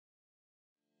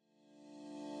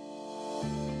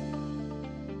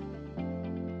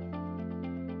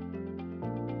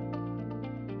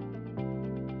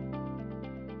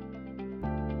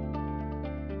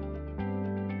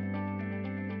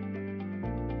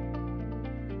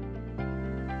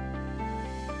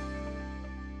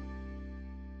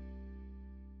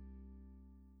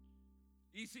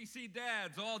ECC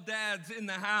dads, all dads in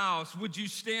the house, would you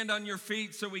stand on your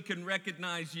feet so we can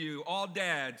recognize you? All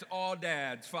dads,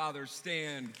 fathers,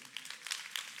 stand.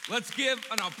 Let's give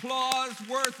an applause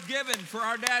worth giving for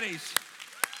our daddies.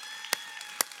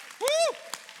 Woo!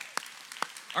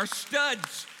 Our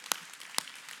studs.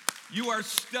 You are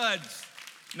studs.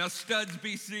 Now, studs,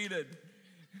 be seated.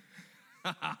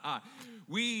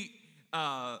 We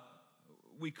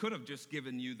could have just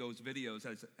given you those videos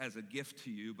as a gift to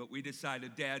you, but we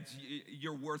decided, dads,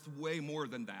 you're worth way more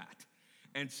than that.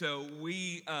 And so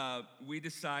we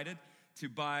decided to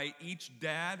buy each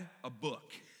dad a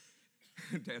book.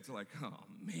 Dad's like, oh,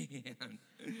 man.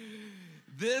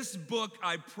 This book,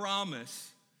 I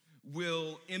promise,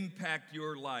 will impact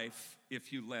your life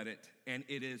if you let it. And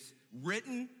it is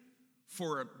written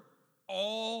for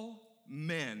all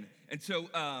men. And so,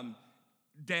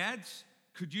 dads,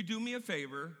 could you do me a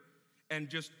favor and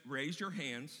just raise your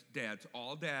hands? Dads,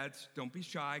 all dads, don't be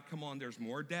shy. Come on, there's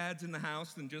more dads in the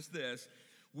house than just this.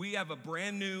 We have a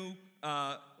brand new,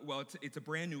 it's a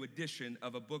brand new edition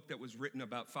of a book that was written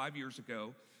about 5 years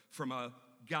ago from a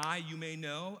guy you may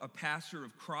know, a pastor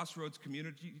of Crossroads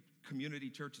Community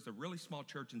Church. It's a really small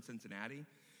church in Cincinnati.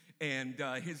 And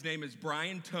his name is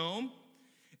Brian Tome.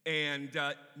 And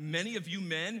many of you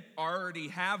men already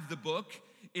have the book.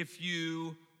 If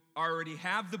you already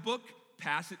have the book,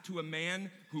 pass it to a man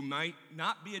who might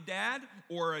not be a dad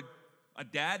or a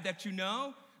dad that you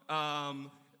know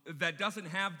that doesn't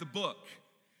have the book.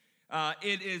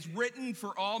 It is written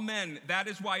for all men. That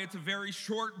is why it's a very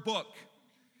short book.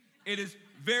 It is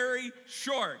very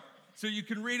short, so you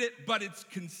can read it, but it's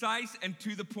concise and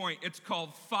to the point. It's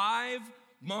called 5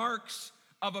 Marks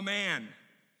of a Man.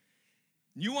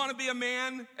 You want to be a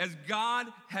man as God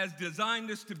has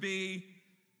designed us to be,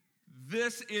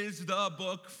 this is the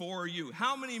book for you.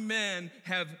 How many men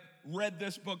have read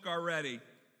this book already?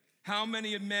 How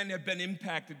many men have been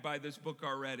impacted by this book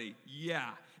already? Yeah,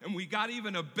 and we got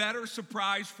even a better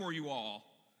surprise for you all.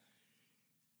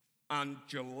 On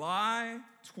July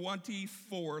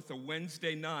 24th, a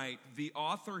Wednesday night, the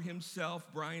author himself,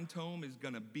 Brian Tome, is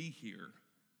going to be here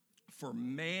for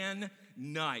Man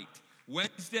Night.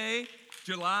 Wednesday,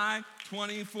 July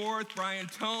 24th, Brian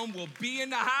Tome will be in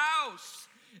the house.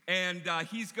 And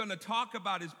he's going to talk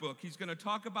about his book. He's going to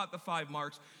talk about the 5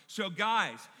 marks. So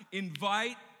guys,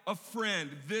 invite a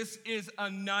friend. This is a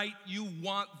night you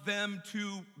want them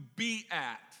to be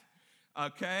at.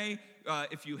 Okay?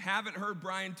 If you haven't heard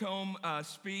Brian Tome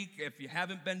speak, if you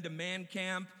haven't been to Man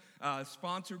Camp,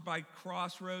 sponsored by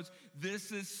Crossroads,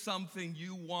 this is something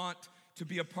you want to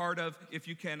be a part of if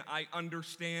you can. I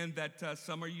understand that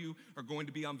some of you are going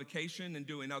to be on vacation and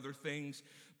doing other things,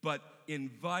 but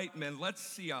invite men. Let's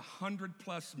see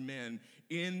 100+ men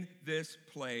in this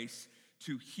place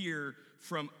to hear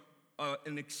from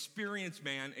an experienced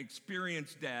man,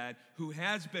 experienced dad who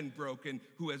has been broken,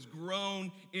 who has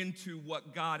grown into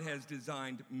what God has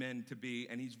designed men to be,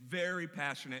 and he's very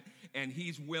passionate, and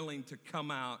he's willing to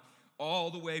come out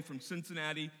all the way from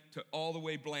Cincinnati to all the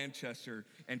way Blanchester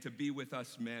and to be with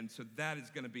us men. So that is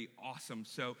going to be awesome.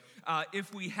 So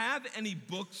if we have any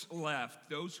books left,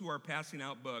 those who are passing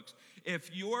out books, if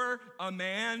you're a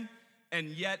man and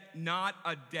yet not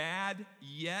a dad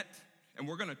yet, and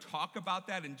we're going to talk about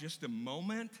that in just a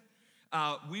moment,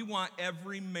 we want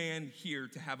every man here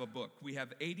to have a book. We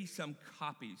have 80-some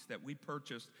copies that we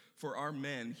purchased for our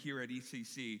men here at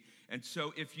ECC. And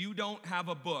so if you don't have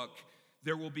a book,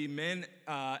 there will be men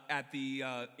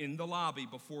in the lobby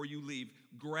before you leave.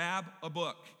 Grab a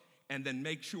book and then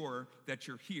make sure that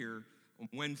you're here on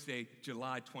Wednesday,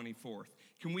 July 24th.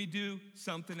 Can we do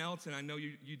something else? And I know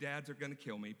you dads are going to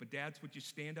kill me, but dads, would you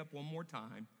stand up one more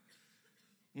time?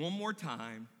 One more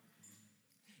time.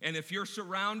 And if you're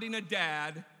surrounding a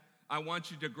dad, I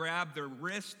want you to grab their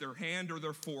wrist, their hand, or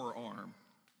their forearm.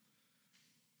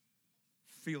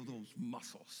 Feel those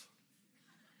muscles.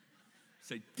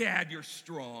 Say, Dad, you're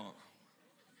strong.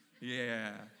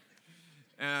 Yeah.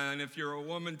 And if you're a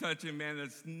woman touching man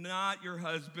that's not your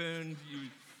husband, you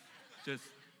just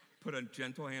put a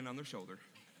gentle hand on their shoulder.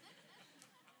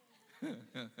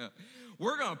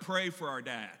 We're going to pray for our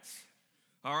dads.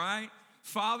 All right?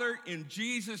 Father, in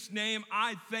Jesus' name,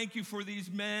 I thank you for these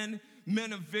men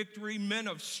of victory, men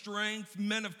of strength,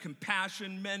 men of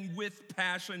compassion, men with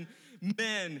passion,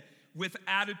 men with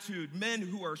attitude, men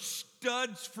who are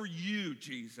studs for you,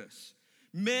 Jesus.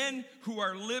 Men who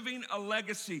are living a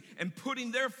legacy and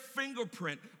putting their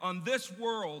fingerprint on this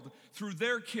world through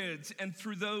their kids and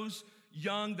through those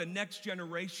young, the next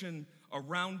generation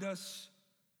around us.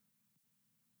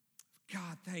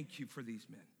 God, thank you for these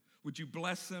men. Would you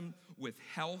bless them with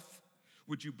health?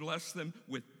 Would you bless them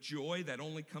with joy that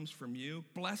only comes from you?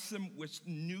 Bless them with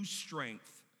new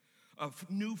strength, of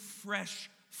new fresh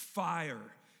fire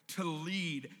to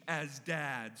lead as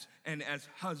dads and as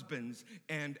husbands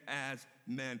and as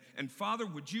men. And Father,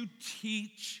 would you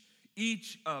teach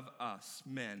each of us,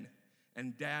 men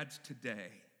and dads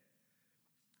today,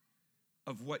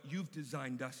 of what you've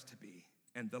designed us to be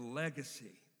and the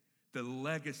legacy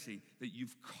that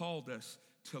you've called us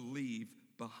to leave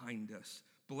behind us.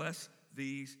 Bless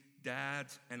these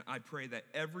dads, and I pray that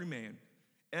every man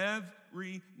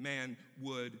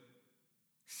would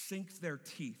sink their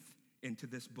teeth into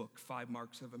this book, 5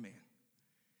 Marks of a Man,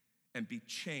 and be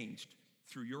changed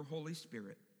through your Holy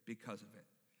Spirit because of it.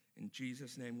 In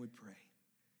Jesus' name we pray.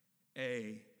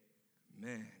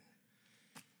 Amen.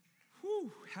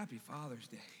 Whew, happy Father's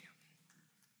Day.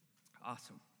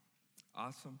 Awesome.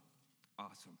 Well,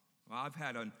 I've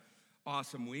had an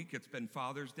awesome week. It's been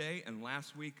Father's Day, and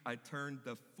last week I turned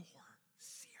the 4-0.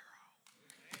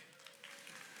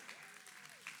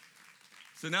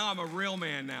 So now I'm a real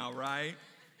man now, right?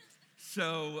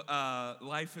 So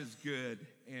life is good,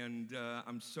 and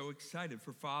I'm so excited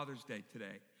for Father's Day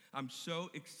today. I'm so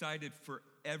excited for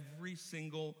every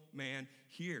single man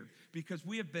here because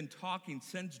we have been talking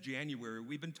since January.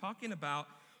 We've been talking about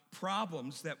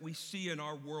problems that we see in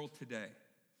our world today.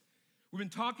 We've been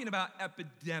talking about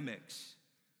epidemics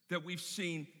that we've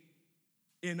seen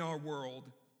in our world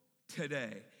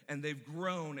today. And they've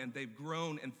grown, and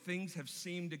things have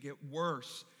seemed to get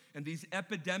worse. And these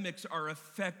epidemics are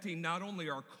affecting not only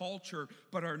our culture,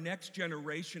 but our next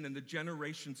generation and the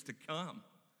generations to come.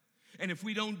 And if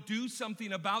we don't do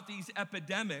something about these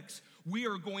epidemics, we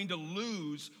are going to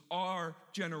lose our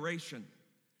generation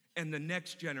and the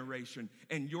next generation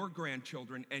and your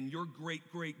grandchildren and your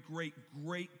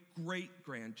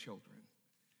great-great-great-great-great-grandchildren.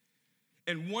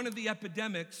 And one of the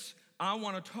epidemics I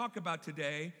want to talk about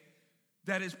today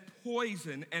that is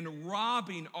poison and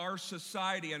robbing our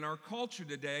society and our culture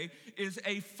today is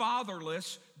a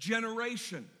fatherless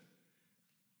generation.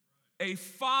 A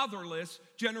fatherless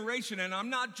generation. And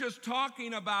I'm not just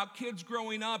talking about kids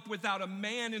growing up without a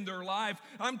man in their life.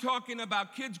 I'm talking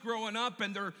about kids growing up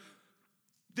and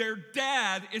their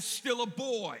dad is still a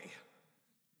boy.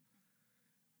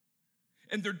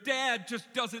 And their dad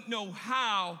just doesn't know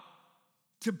how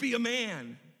to be a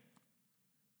man.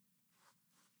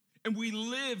 And we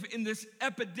live in this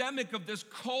epidemic of this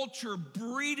culture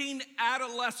breeding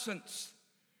adolescents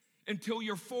until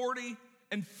you're 40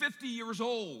 and 50 years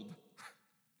old.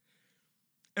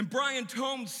 And Brian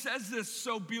Tome says this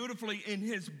so beautifully in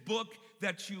his book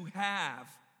that you have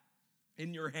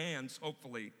in your hands,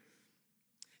 hopefully.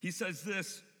 He says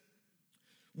this: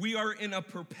 we are in a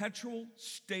perpetual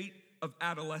state of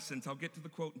adolescence. I'll get to the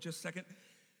quote in just a second.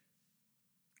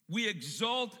 We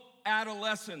exalt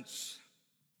adolescence.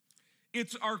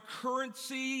 It's our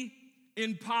currency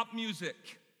in pop music.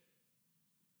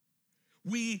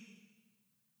 We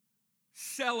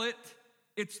sell it.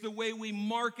 It's the way we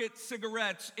market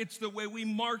cigarettes. It's the way we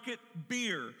market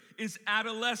beer, is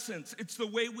adolescence. It's the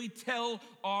way we tell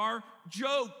our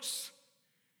jokes.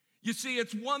 You see,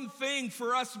 it's one thing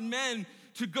for us men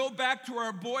to go back to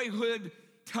our boyhood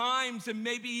times and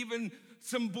maybe even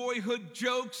some boyhood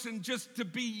jokes and just to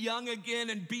be young again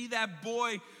and be that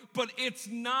boy, but it's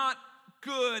not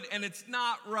good and it's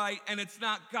not right and it's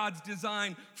not God's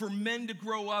design for men to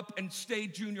grow up and stay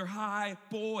junior high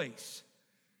boys.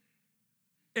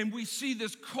 And we see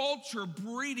this culture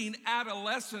breeding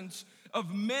adolescents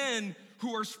of men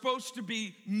who are supposed to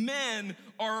be men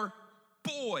are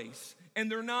boys.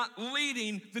 And they're not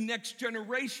leading the next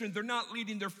generation. They're not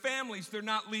leading their families. They're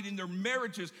not leading their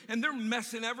marriages. And they're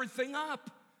messing everything up.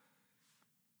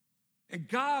 And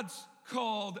God's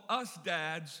called us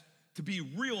dads to be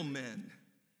real men.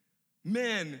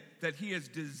 Men that he has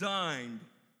designed.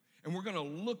 And we're going to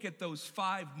look at those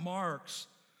 5 marks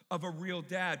of a real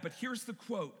dad. But here's the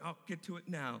quote. I'll get to it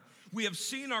now. We have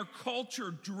seen our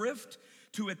culture drift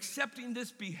to accepting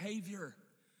this behavior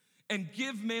and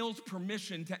give males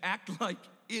permission to act like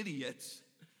idiots.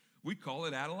 We call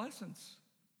it adolescence.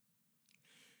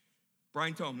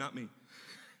 Brian Tome, not me.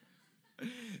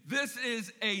 This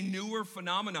is a newer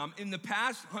phenomenon. In the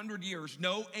past 100 years,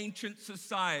 no ancient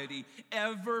society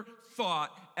ever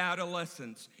thought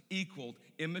adolescence equaled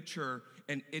immature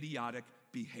and idiotic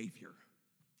behavior.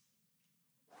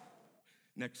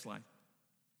 Next slide.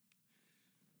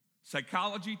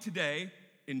 Psychology Today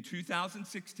in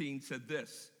 2016 said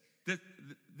this.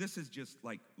 This is just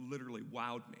like literally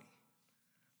wowed me.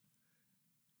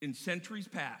 In centuries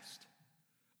past,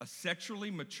 a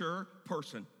sexually mature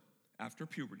person after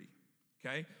puberty,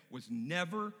 okay, was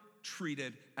never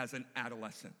treated as an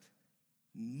adolescent.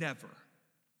 Never.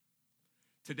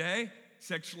 Today,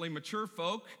 sexually mature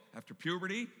folk, after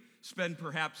puberty, spend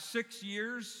perhaps 6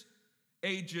 years,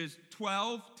 ages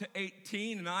 12 to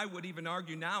 18, and I would even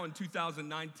argue now in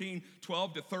 2019,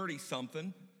 12 to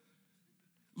 30-something,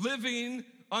 living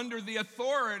under the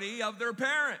authority of their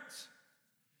parents.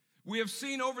 We have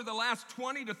seen over the last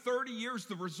 20 to 30 years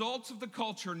the results of the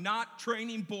culture not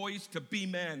training boys to be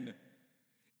men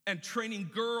and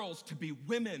training girls to be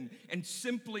women and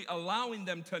simply allowing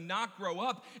them to not grow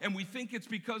up. And we think it's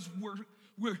because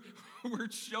we're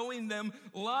showing them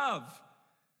love.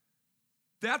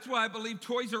 That's why I believe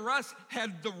Toys R Us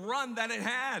had the run that it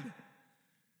had.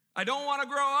 I don't want to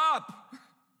grow up.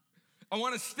 I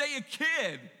want to stay a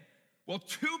kid. Well,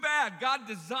 too bad. God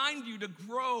designed you to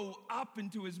grow up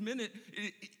into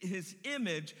his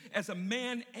image as a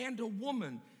man and a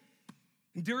woman.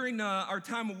 During our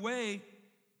time away,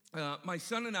 my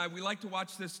son and I, we like to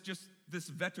watch this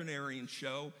veterinarian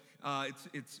show.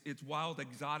 It's wild,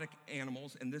 exotic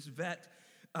animals, and this vet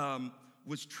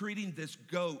was treating this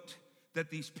goat that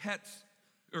these pet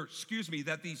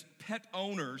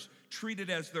owners treated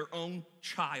as their own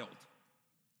child.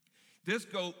 This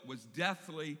goat was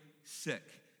deathly sick.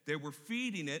 They were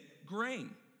feeding it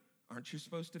grain. Aren't you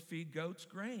supposed to feed goats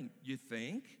grain, you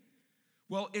think?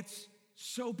 Well, it's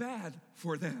so bad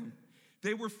for them.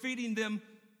 They were feeding them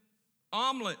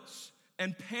omelets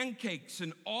and pancakes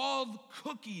and all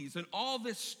cookies and all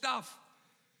this stuff.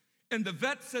 And the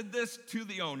vet said this to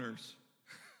the owners: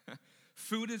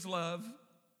 food is love,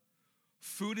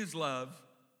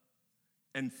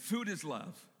 and food is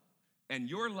love, and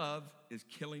your love is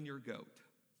killing your goat.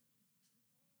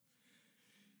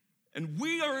 And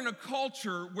we are in a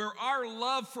culture where our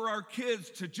love for our kids,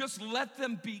 to just let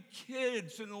them be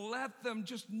kids and let them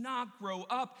just not grow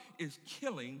up, is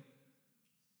killing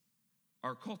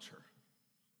our culture.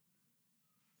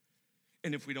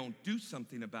 And if we don't do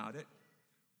something about it,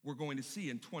 we're going to see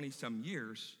in 20-some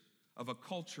years of a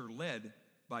culture led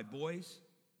by boys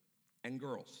and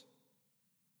girls,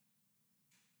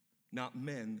 not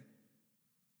men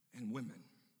and women.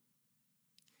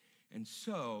 And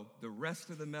so the rest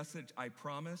of the message, I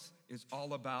promise, is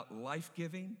all about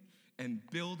life-giving and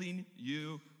building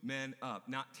you men up,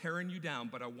 not tearing you down.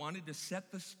 But I wanted to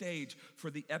set the stage for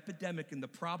the epidemic and the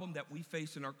problem that we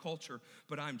face in our culture.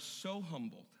 But I'm so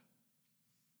humbled.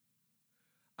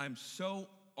 I'm so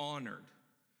honored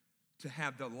to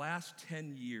have the last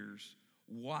 10 years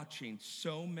watching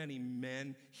so many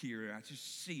men here. I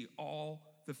just see all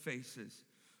the faces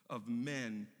of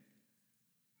men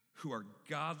who are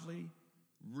godly,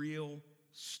 real,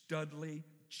 studly,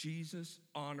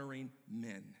 Jesus-honoring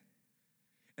men.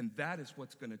 And that is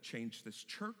what's going to change this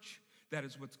church. That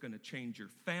is what's going to change your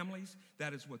families.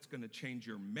 That is what's going to change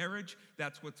your marriage.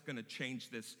 That's what's going to change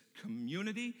this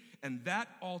community. And that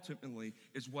ultimately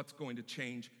is what's going to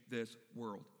change this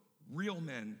world. Real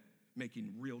men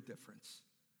making real difference.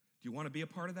 Do you want to be a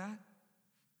part of that?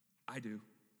 I do.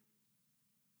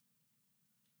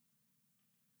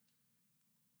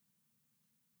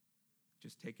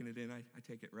 Just taking it in, I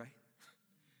take it, right?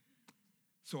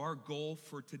 So our goal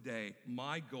for today,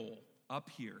 my goal up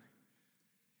here,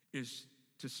 is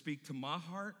to speak to my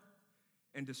heart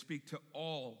and to speak to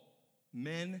all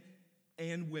men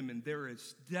and women. There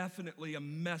is definitely a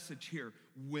message here,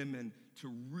 women,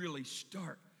 to really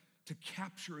start to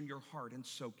capture in your heart and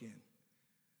soak in.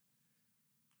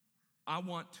 I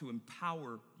want to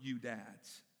empower you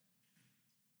dads.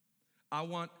 I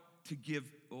want to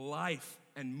give life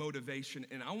and motivation,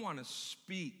 and I want to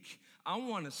speak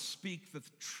the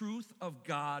truth of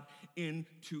God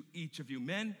into each of you.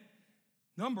 Men,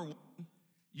 number one,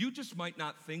 you just might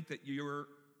not think that you're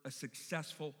a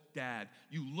successful dad.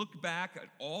 You look back at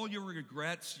all your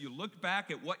regrets, you look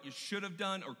back at what you should have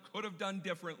done or could have done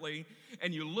differently,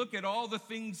 and you look at all the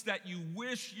things that you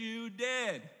wish you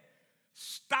did.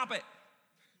 Stop it.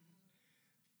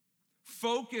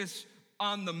 Focus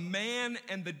on the man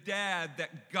and the dad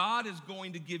that God is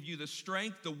going to give you the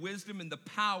strength, the wisdom, and the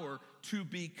power to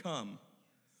become.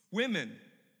 Women,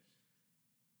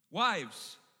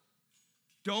 wives,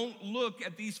 don't look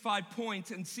at these 5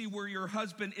 points and see where your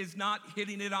husband is not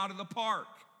hitting it out of the park.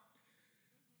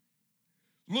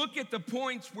 Look at the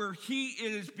points where he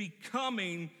is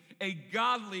becoming a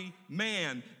godly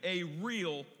man, a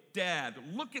real dad.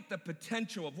 Look at the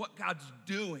potential of what God's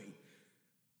doing.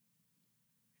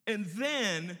 And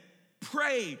then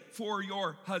pray for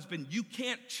your husband. You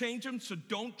can't change him, so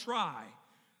don't try.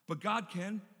 But God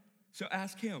can, so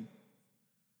ask him.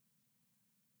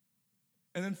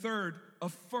 And then third,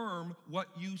 affirm what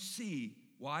you see.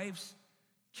 Wives,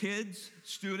 kids,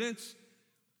 students,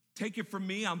 take it from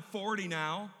me, I'm 40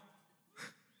 now.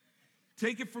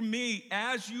 Take it from me,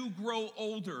 as you grow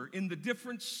older in the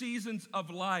different seasons of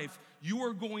life, you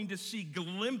are going to see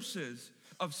glimpses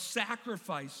of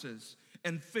sacrifices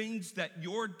and things that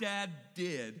your dad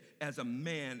did as a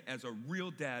man, as a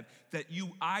real dad, that you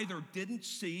either didn't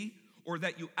see or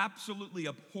that you absolutely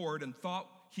abhorred and thought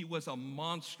he was a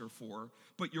monster for,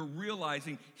 but you're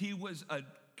realizing he was a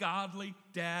godly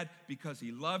dad because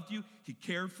he loved you, he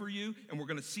cared for you, and we're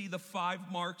gonna see the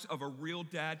 5 marks of a real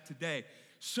dad today.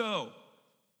 So,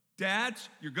 dads,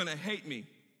 you're gonna hate me.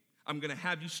 I'm gonna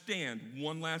have you stand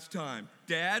one last time.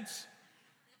 Dads,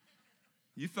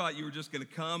 you thought you were just gonna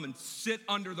come and sit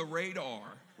under the radar,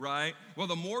 right? Well,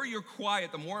 the more you're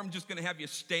quiet, the more I'm just gonna have you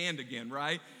stand again,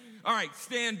 right? All right,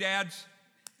 stand, dads.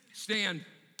 Stand.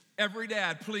 Every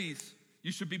dad, please.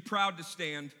 You should be proud to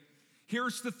stand.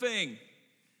 Here's the thing.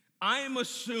 I'm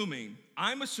assuming,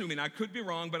 I could be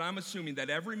wrong, but I'm assuming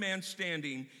that every man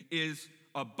standing is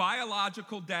a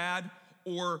biological dad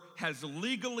or has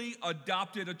legally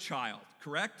adopted a child,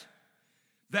 correct?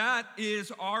 That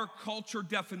is our culture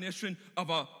definition of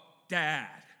a dad,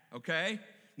 okay?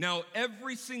 Now,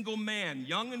 every single man,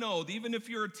 young and old, even if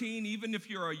you're a teen, even if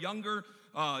you're a younger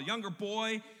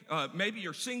boy, maybe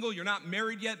you're single, you're not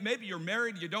married yet, maybe you're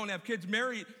married, you don't have kids,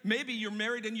 maybe you're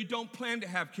married and you don't plan to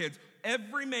have kids.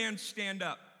 Every man stand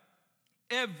up.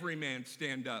 Every man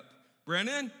stand up.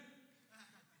 Brennan,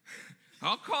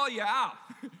 I'll call you out.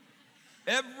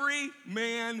 Every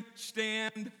man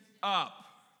stand up.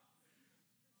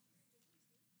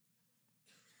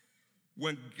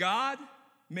 When God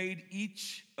made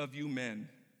each of you men,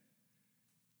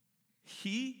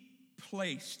 he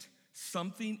placed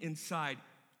something inside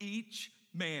each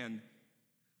man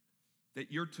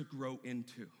that you're to grow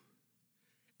into.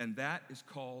 And that is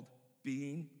called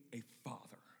being a father.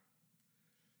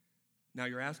 Now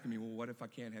you're asking me, well, what if I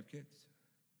can't have kids?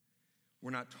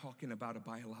 We're not talking about a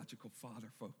biological father,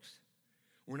 folks.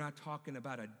 We're not talking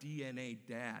about a DNA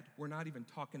dad. We're not even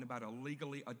talking about a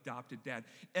legally adopted dad.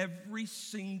 Every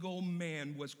single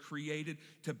man was created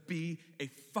to be a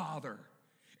father.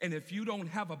 And if you don't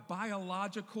have a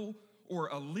biological or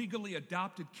a legally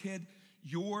adopted kid,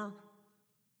 you're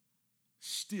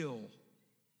still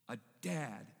a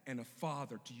dad and a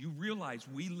father. Do you realize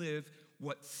we live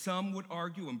what some would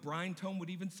argue, and Brian Tome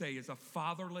would even say, is a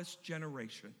fatherless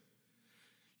generation?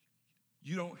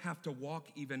 You don't have to walk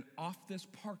even off this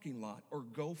parking lot or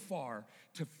go far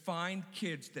to find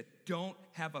kids that don't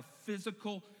have a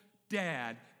physical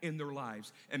dad in their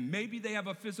lives. And maybe they have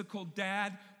a physical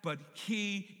dad, but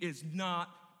he is not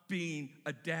being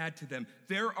a dad to them.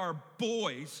 There are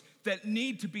boys that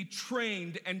need to be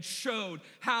trained and showed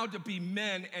how to be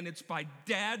men, and it's by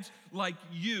dads like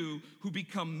you who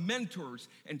become mentors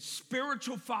and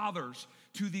spiritual fathers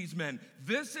to these men.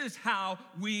 This is how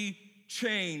we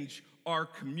change our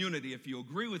community. If you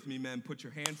agree with me, men, put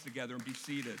your hands together and be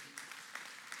seated.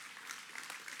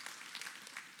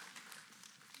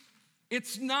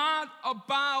 It's not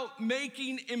about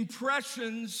making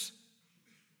impressions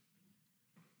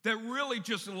that really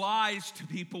just lies to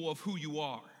people of who you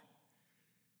are.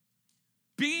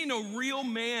 Being a real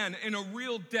man and a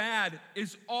real dad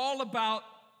is all about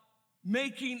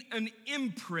making an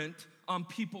imprint on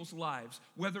people's lives,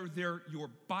 whether they're your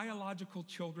biological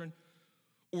children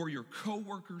or your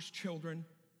coworkers' children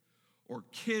or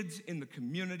kids in the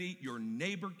community, your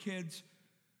neighbor kids.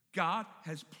 God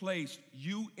has placed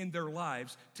you in their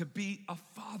lives to be a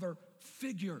father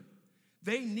figure.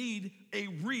 They need a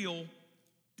real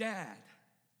dad.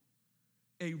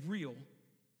 A real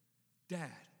dad.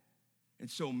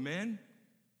 And so, men,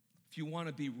 if you want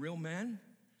to be real men,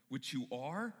 which you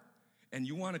are, and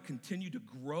you want to continue to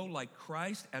grow like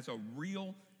Christ as a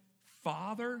real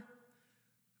father,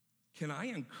 can I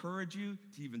encourage you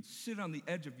to even sit on the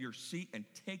edge of your seat and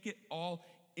take it all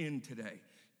in today?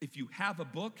 If you have a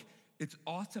book, it's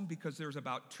awesome because there's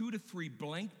about 2 to 3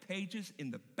 blank pages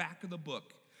in the back of the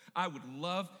book. I would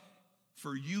love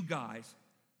for you guys,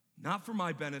 not for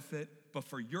my benefit, but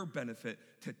for your benefit,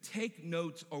 to take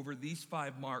notes over these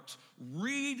 5 marks.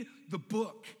 Read the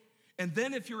book. And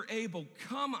then if you're able,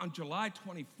 come on July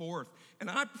 24th. And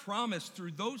I promise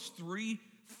through those 3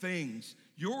 things,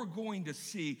 you're going to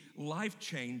see life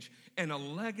change and a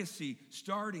legacy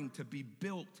starting to be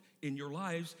built in your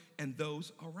lives and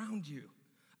those around you.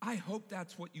 I hope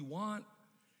that's what you want,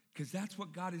 because that's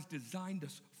what God has designed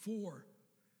us for.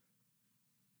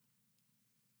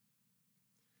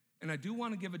 And I do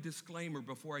want to give a disclaimer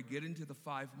before I get into the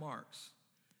 5 marks.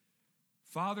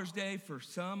 Father's Day for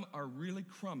some are really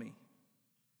crummy.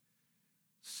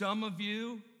 Some of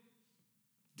you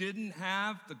didn't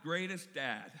have the greatest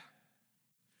dad.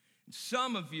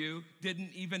 Some of you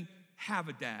didn't even have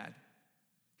a dad.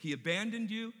 He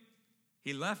abandoned you.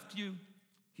 He left you.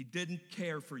 He didn't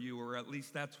care for you, or at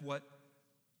least that's what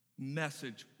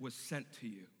message was sent to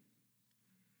you.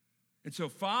 And so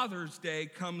Father's Day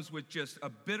comes with just a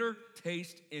bitter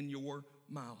taste in your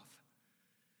mouth.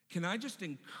 Can I just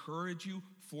encourage you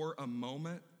for a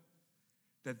moment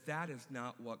that that is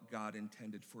not what God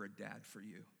intended for a dad for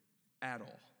you at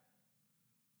all.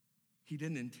 He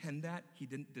didn't intend that. He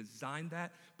didn't design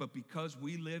that. But because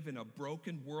we live in a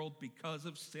broken world because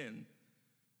of sin,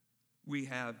 we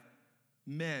have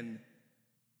men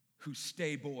who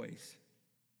stay boys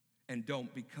and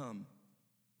don't become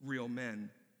real men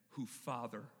who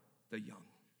father the young.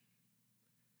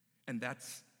 And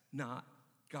that's not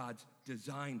God's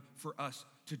design for us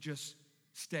to just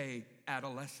stay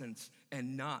adolescents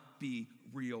and not be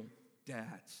real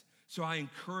dads. So I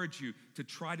encourage you to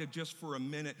try to just for a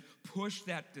minute push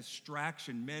that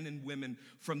distraction, men and women,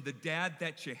 from the dad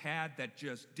that you had that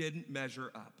just didn't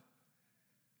measure up.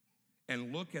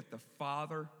 And look at the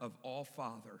Father of all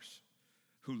fathers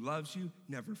who loves you,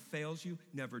 never fails you,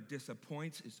 never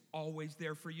disappoints, is always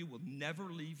there for you, will never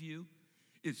leave you,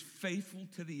 is faithful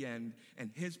to the end,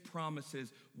 and his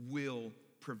promises will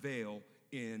prevail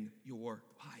in your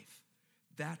life.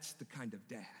 That's the kind of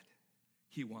dad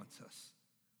he wants us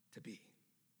to be.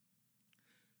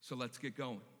 So let's get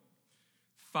going.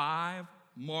 5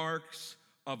 marks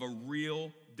of a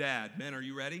real dad. Men, are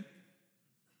you ready?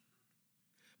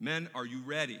 Men, are you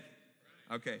ready?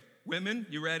 Okay. Women,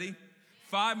 you ready?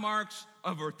 5 marks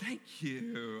of a, thank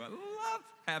you. I love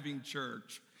having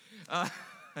church.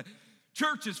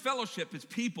 Church is fellowship, is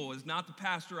people, is not the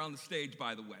pastor on the stage,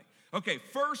 by the way. Okay,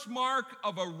 first mark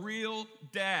of a real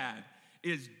dad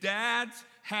is dads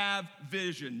have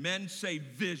vision. Men say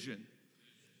vision.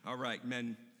 All right,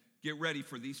 men, get ready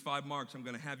for these 5 marks. I'm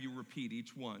going to have you repeat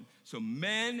each one. So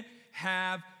men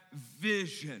have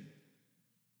vision.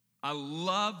 I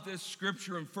love this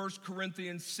scripture in 1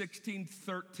 Corinthians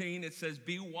 16:13. It says,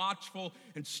 be watchful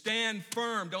and stand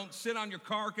firm. Don't sit on your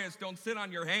carcass. Don't sit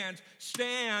on your hands.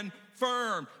 Stand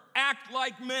firm. Act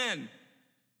like men.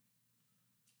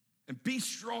 And be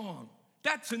strong.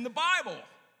 That's in the Bible.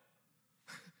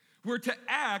 We're to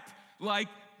act like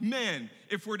men.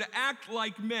 If we're to act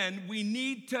like men, we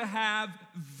need to have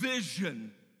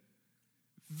vision.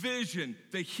 Vision.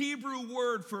 The Hebrew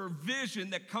word for vision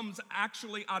that comes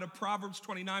actually out of Proverbs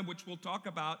 29, which we'll talk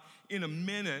about in a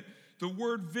minute. The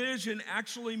word vision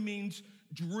actually means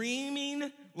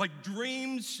dreaming, like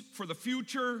dreams for the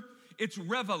future. It's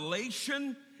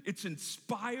revelation. It's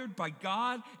inspired by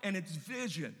God, and it's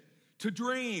vision. To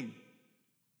dream,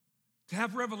 to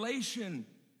have revelation,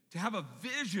 to have a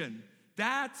vision.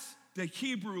 That's the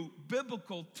Hebrew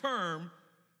biblical term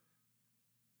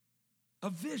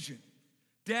of vision.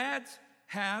 Dads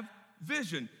have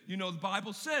vision. You know, the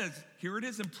Bible says, here it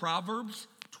is in Proverbs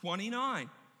 29.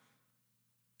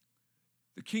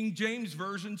 The King James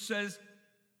Version says,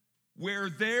 where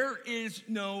there is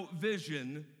no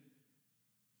vision,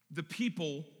 the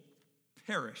people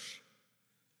perish.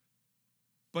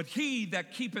 But he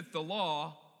that keepeth the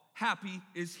law, happy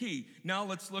is he. Now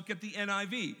let's look at the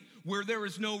NIV. Where there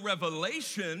is no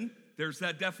revelation, there's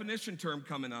that definition term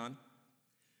coming on.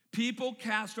 People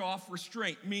cast off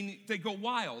restraint, meaning they go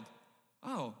wild.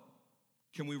 Oh,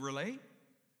 can we relate?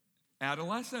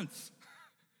 Adolescence.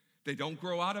 They don't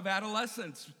grow out of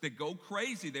adolescence. They go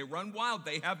crazy. They run wild.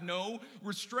 They have no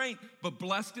restraint. But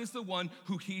blessed is the one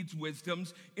who heeds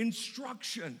wisdom's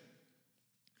instruction.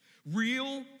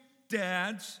 Real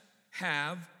dads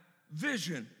have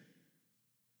vision.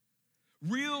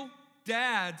 Real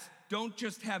dads don't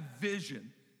just have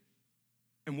vision.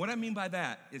 And what I mean by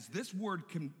that is this word,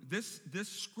 this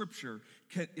scripture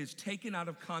is taken out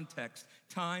of context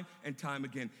time and time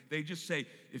again. They just say,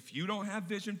 if you don't have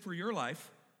vision for your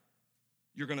life,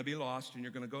 you're going to be lost and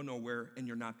you're going to go nowhere and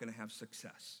you're not going to have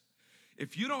success.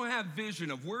 If you don't have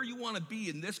vision of where you want to be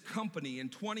in this company in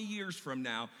 20 years from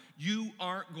now, you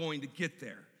aren't going to get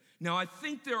there. Now, I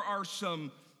think there are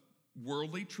some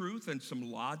worldly truth and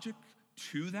some logic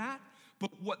to that.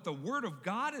 But what the Word of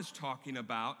God is talking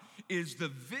about is the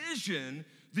vision,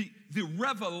 the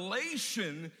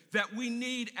revelation that we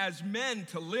need as men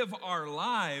to live our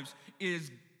lives is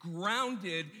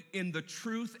grounded in the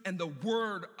truth and the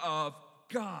Word of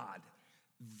God.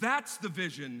 That's the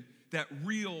vision that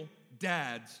real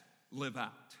dads live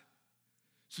out.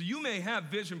 So you may have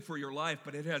vision for your life,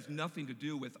 but it has nothing to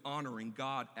do with honoring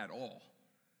God at all.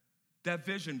 That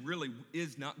vision really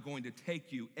is not going to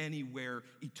take you anywhere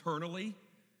eternally,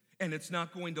 and it's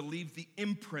not going to leave the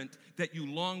imprint that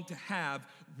you long to have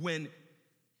when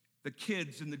the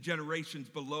kids and the generations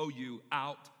below you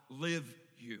outlive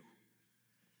you.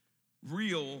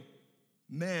 Real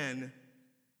men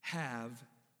have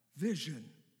vision.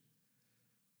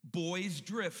 Boys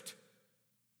drift,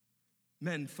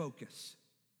 men focus.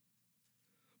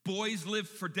 Boys live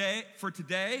for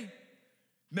today,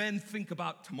 men think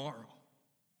about tomorrow.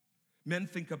 Men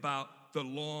think about the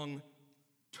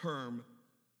long-term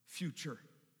future.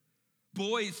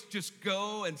 Boys just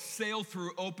go and sail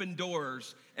through open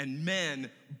doors, and men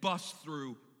bust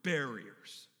through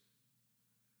barriers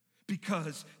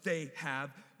because they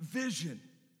have vision.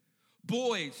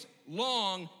 Boys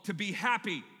long to be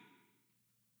happy.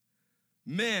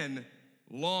 Men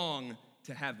long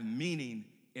to have meaning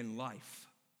in life.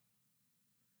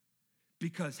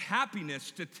 Because happiness,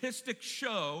 statistics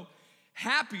show,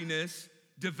 happiness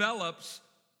develops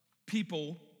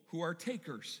people who are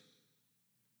takers.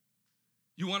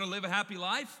 You want to live a happy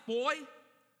life, boy?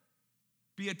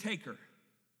 Be a taker.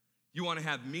 You want to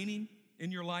have meaning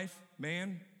in your life,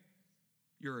 man?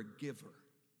 You're a giver.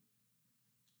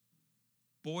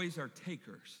 Boys are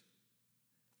takers.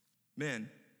 Men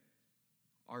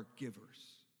are givers.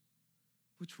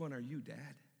 Which one are you,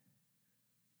 Dad?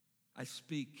 I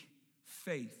speak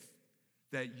faith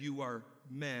that you are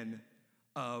men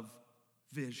of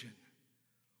vision.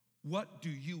 What do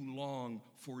you long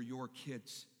for your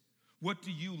kids? What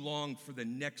do you long for the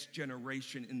next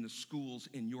generation in the schools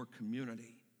in your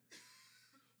community?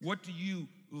 What do you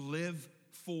live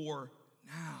for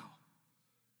now?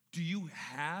 Do you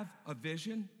have a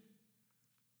vision?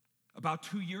 About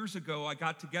 2 years ago, I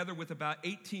got together with about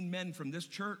 18 men from this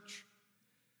church.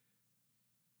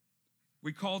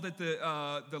 We called it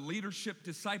the Leadership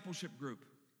Discipleship Group.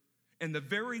 And the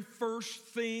very first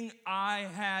thing I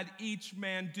had each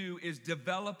man do is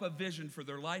develop a vision for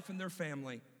their life and their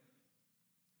family.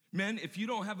 Men, if you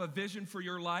don't have a vision for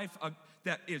your life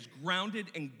that is grounded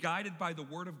and guided by the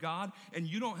Word of God, and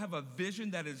you don't have a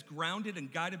vision that is grounded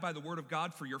and guided by the Word of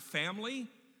God for your family,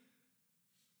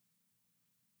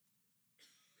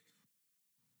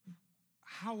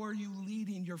 how are you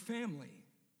leading your family?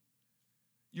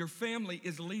 Your family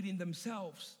is leading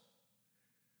themselves.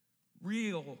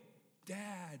 Real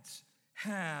dads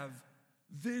have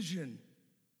vision.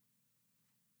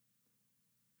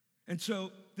 And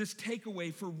so this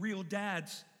takeaway for real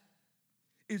dads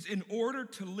is, in order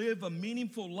to live a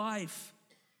meaningful life,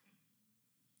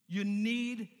 you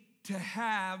need to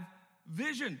have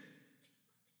vision.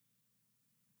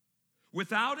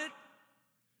 Without it,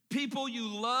 people you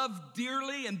love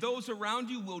dearly and those around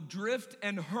you will drift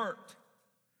and hurt.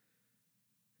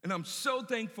 And I'm so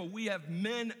thankful we have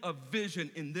men of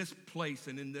vision in this place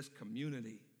and in this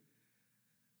community.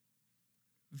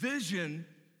 Vision,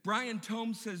 Brian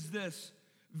Tome says this,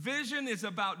 vision is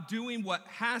about doing what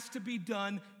has to be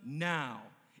done now,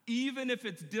 even if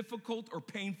it's difficult or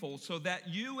painful, so that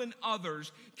you and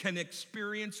others can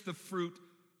experience the fruit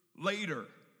later.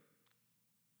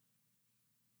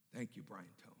 Thank you, Brian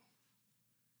Tome.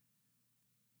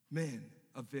 Men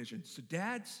of vision. So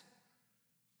dads,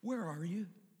 where are you?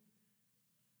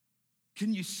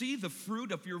 Can you see the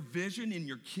fruit of your vision in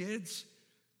your kids?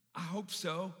 I hope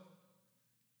so.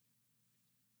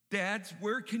 Dads,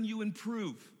 where can you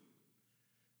improve?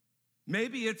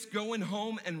 Maybe it's going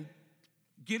home and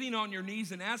getting on your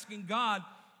knees and asking God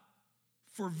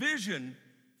for vision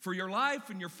for your life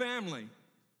and your family.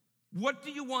 What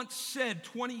do you want said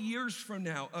 20 years from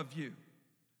now of you?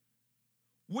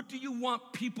 What do you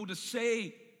want people to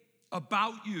say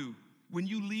about you when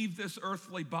you leave this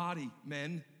earthly body,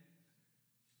 men?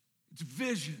 It's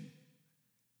vision.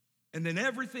 And then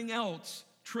everything else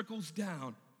trickles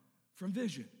down from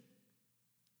vision.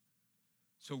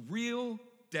 So real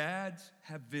dads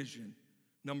have vision.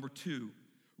 Number 2,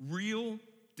 real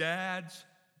dads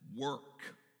work.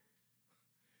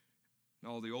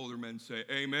 And all the older men say,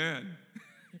 amen.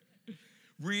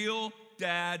 Real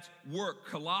dads work.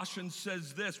 Colossians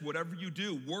says this, whatever you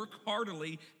do, work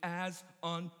heartily as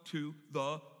unto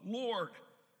the Lord,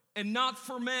 and not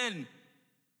for men,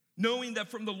 knowing that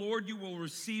from the Lord you will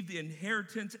receive the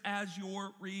inheritance as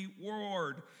your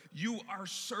reward. You are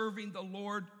serving the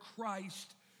Lord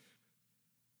Christ.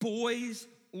 Boys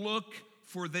look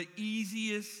for the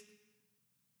easiest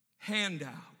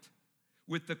handout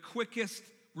with the quickest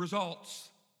results.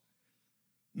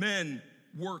 Men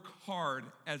work hard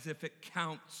as if it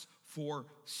counts for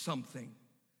something.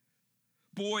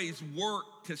 Boys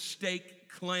work to stake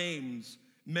claims.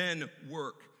 Men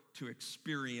work to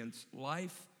experience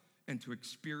life and to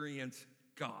experience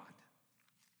God.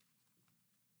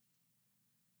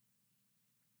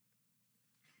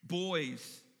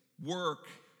 Boys work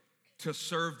to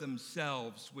serve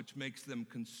themselves, which makes them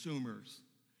consumers.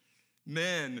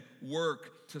 Men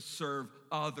work to serve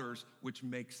others, which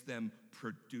makes them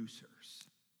producers.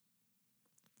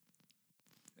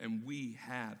 And we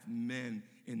have men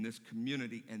in this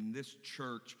community and this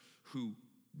church who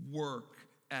work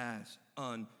as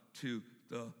unto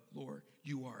the Lord.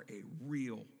 You are a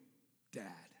real dad.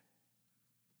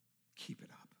 Keep it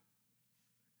up.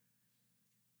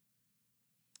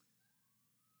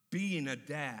 Being a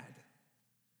dad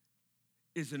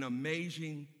is an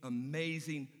amazing,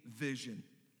 amazing vision.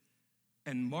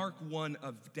 And Mark 1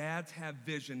 of Dads Have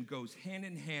Vision goes hand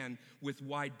in hand with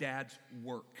why dads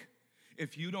work.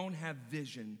 If you don't have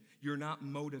vision, you're not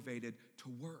motivated to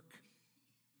work.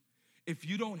 If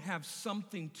you don't have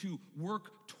something to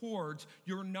work towards,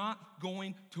 you're not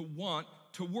going to want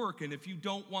to work. And if you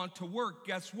don't want to work,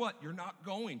 guess what? You're not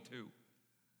going to.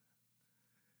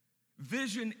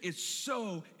 Vision is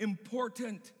so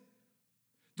important.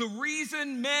 The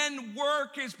reason men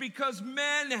work is because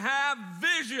men have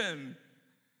vision.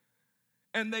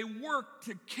 And they work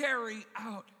to carry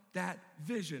out that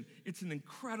vision. It's an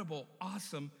incredible,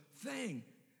 awesome thing.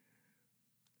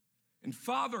 And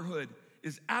fatherhood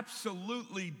is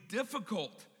absolutely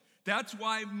difficult. That's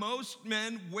why most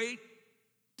men wait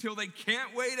till they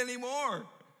can't wait anymore.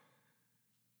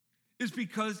 Is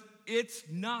because it's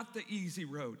not the easy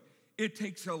road. It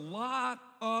takes a lot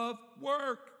of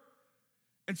work.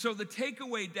 And so the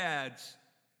takeaway, dads,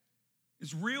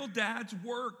 is real dads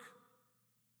work.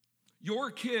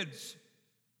 Your kids,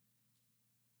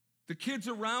 the kids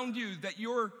around you that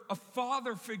you're a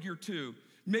father figure to,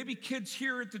 maybe kids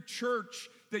here at the church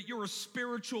that you're a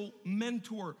spiritual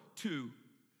mentor to.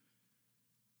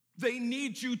 They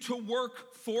need you to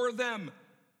work for them.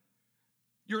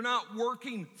 You're not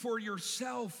working for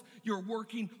yourself, you're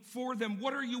working for them.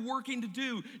 What are you working to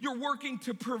do? You're working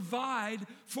to provide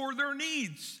for their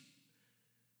needs.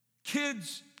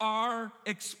 Kids are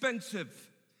expensive.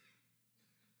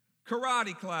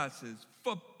 Karate classes,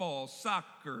 football,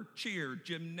 soccer, cheer,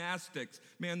 gymnastics.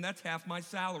 Man, that's half my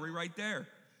salary right there,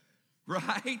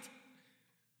 right?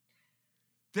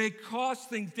 They cost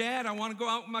things. Dad, I want to go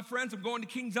out with my friends. I'm going to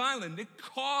Kings Island. It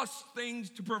costs things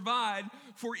to provide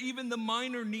for even the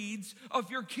minor needs of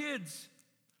your kids.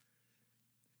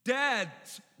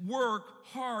 Dads work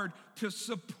hard to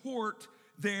support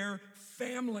their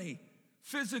family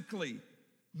physically,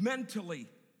 mentally,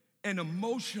 and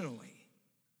emotionally,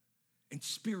 and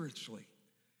spiritually.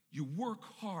 You work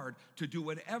hard to do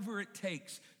whatever it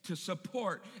takes to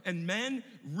support. And men,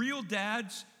 real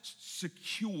dads,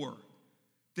 secure.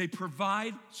 They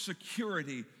provide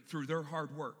security through their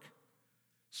hard work.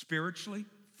 Spiritually,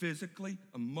 physically,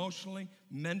 emotionally,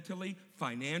 mentally,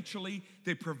 financially.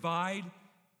 They provide,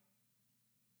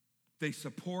 they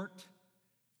support,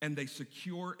 and they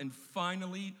secure. And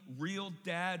finally, real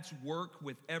dads work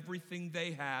with everything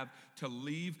they have to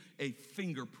leave a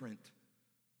fingerprint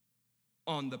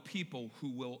on the people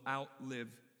who will outlive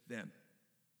them.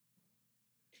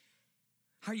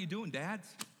 How you doing, dads?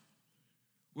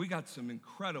 We got some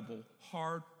incredible,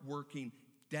 hard-working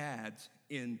dads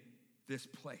in this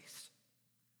place.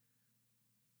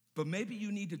 But maybe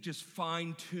you need to just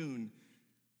fine-tune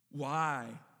why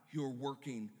you're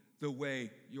working the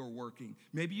way you're working.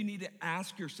 Maybe you need to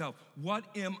ask yourself, what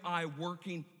am I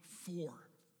working for?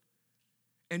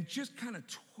 And just kind of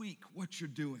tweak what you're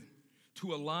doing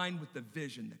to align with the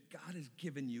vision that God has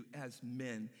given you as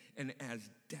men and as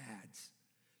dads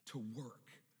to work.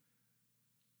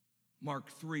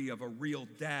 Mark 3 of a real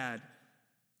dad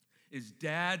is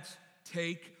dads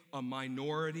take a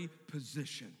minority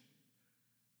position.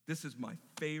 This is my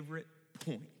favorite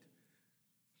point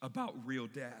about real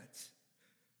dads.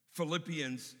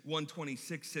 Philippians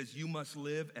 1:26 says, you must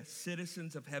live as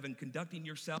citizens of heaven, conducting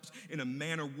yourselves in a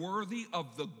manner worthy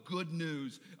of the good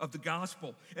news of the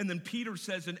gospel. And then Peter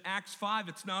says in Acts 5,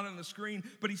 it's not on the screen,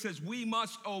 but he says, we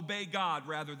must obey God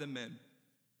rather than men.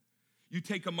 You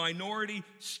take a minority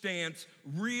stance.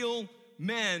 Real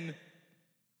men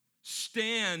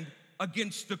stand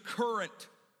against the current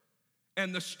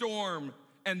and the storm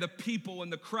and the people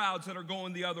and the crowds that are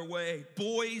going the other way.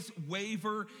 Boys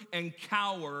waver and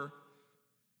cower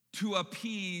to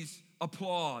appease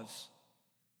applause.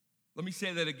 Let me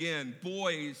say that again.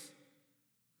 Boys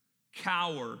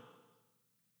cower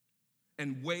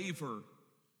and waver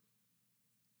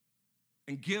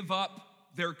and give up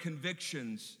their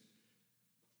convictions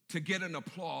to get an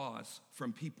applause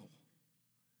from people.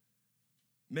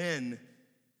 Men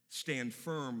stand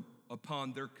firm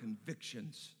upon their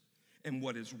convictions and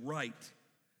what is right,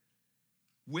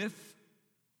 with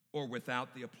or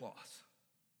without the applause.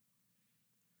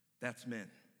 That's men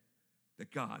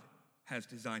that God has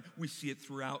designed. We see it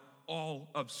throughout all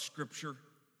of Scripture.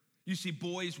 You see,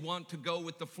 boys want to go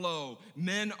with the flow.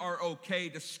 Men are okay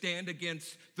to stand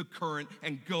against the current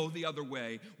and go the other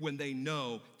way when they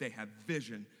know they have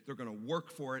vision. They're going to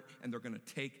work for it, and they're going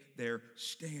to take their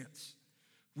stance.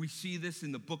 We see this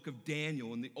in the book of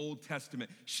Daniel in the Old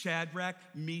Testament. Shadrach,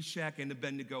 Meshach, and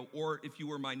Abednego, or if you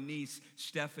were my niece,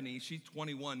 Stephanie, she's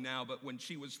 21 now, but when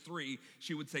she was 3,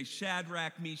 she would say,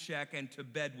 Shadrach, Meshach, and to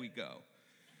bed we go.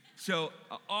 So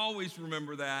I always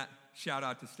remember that. Shout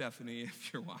out to Stephanie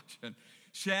if you're watching.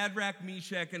 Shadrach,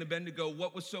 Meshach, and Abednego,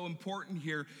 what was so important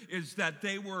here is that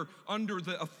they were under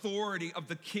the authority of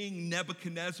the king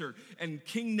Nebuchadnezzar. And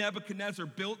King Nebuchadnezzar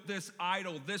built this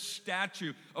idol, this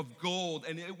statue of gold,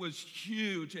 and it was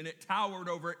huge, and it towered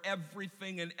over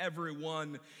everything and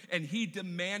everyone. And he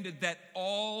demanded that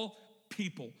all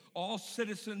people, all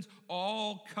citizens,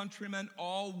 all countrymen,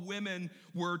 all women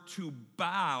were to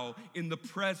bow in the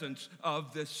presence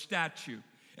of this statue.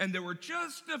 And there were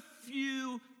just a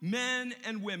few men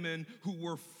and women who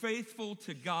were faithful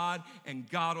to God and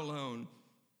God alone.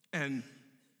 And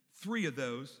 3 of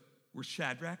those were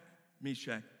Shadrach,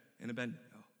 Meshach, and Abednego.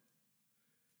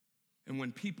 And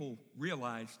when people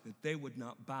realized that they would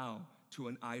not bow to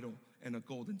an idol and a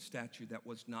golden statue that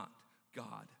was not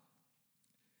God,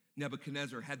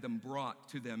 Nebuchadnezzar had them brought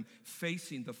to them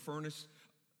facing the furnace,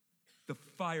 the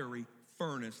fiery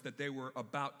furnace that they were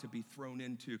about to be thrown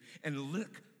into. And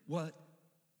look what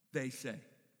they say.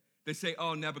 They say,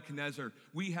 oh, Nebuchadnezzar,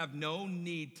 we have no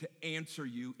need to answer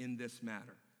you in this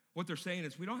matter. What they're saying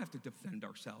is we don't have to defend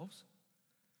ourselves.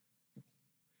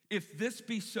 If this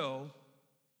be so,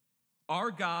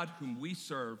 our God whom we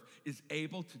serve is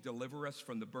able to deliver us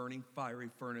from the burning fiery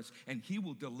furnace, and he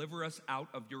will deliver us out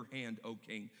of your hand, O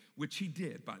king, which he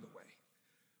did, by the way.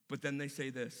 But then they say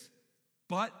this,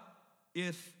 but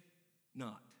if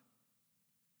not.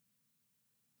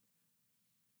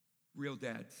 Real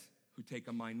dads who take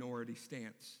a minority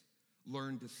stance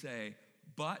learn to say,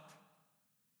 but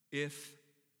if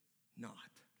not.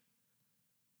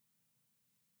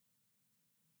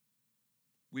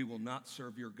 We will not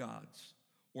serve your gods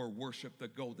or worship the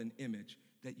golden image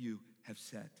that you have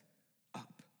set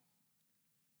up.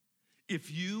 If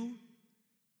you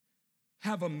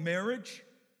have a marriage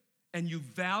and you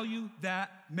value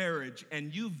that marriage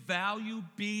and you value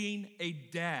being a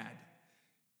dad,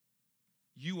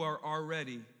 you are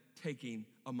already taking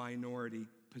a minority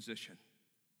position.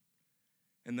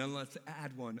 And then let's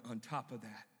add one on top of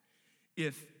that.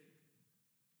 If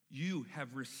you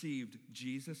have received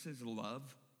Jesus' love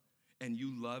and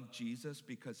you love Jesus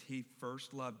because he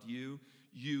first loved you,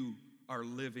 you are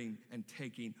living and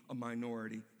taking a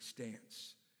minority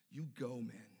stance. You go,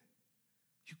 men.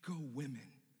 You go, women.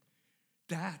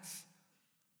 That's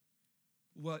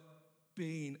what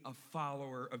being a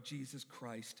follower of Jesus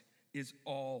Christ is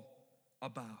all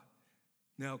about.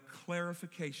 Now,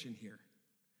 clarification here.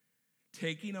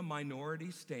 Taking a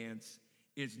minority stance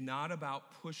is not about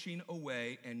pushing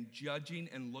away and judging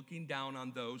and looking down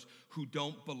on those who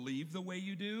don't believe the way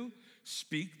you do,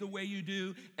 speak the way you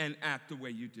do, and act the way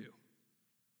you do.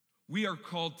 We are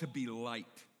called to be light.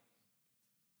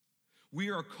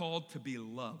 We are called to be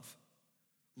love.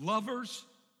 Lovers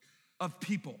of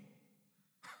people.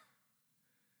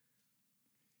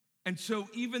 And so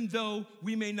even though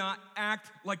we may not act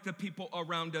like the people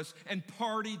around us and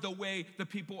party the way the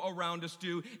people around us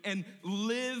do and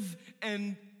live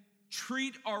and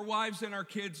treat our wives and our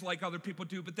kids like other people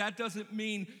do, but that doesn't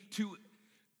mean to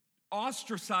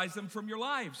ostracize them from your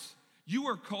lives. You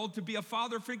are called to be a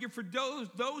father figure for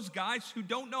those guys who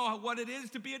don't know what it is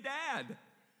to be a dad.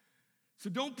 So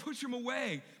don't push them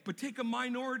away, but take a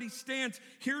minority stance.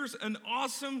 Here's an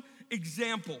awesome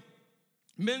example.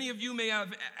 Many of you may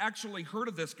have actually heard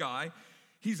of this guy.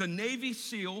 He's a Navy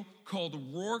SEAL called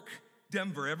Rourke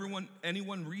Denver.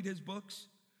 Anyone read his books?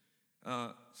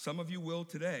 Some of you will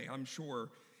today, I'm sure.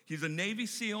 He's a Navy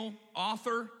SEAL,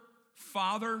 author,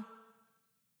 father,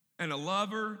 and a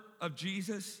lover of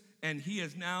Jesus, and he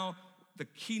is now the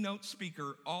keynote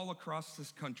speaker all across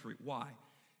this country. Why?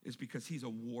 It's because he's a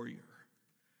warrior,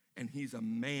 and he's a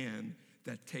man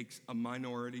that takes a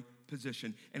minority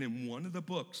position. And in one of the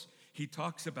books, he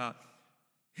talks about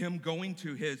him going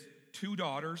to his 2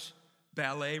 daughters'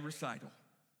 ballet recital.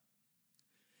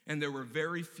 And there were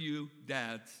very few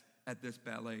dads at this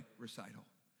ballet recital.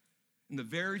 And the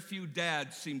very few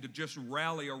dads seemed to just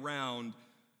rally around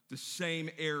the same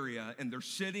area. And they're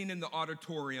sitting in the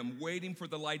auditorium waiting for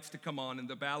the lights to come on and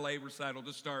the ballet recital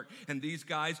to start. And these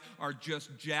guys are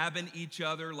just jabbing each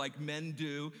other like men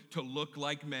do to look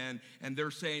like men. And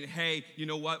they're saying, hey, you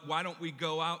know what? Why don't we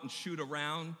go out and shoot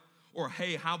around? Or,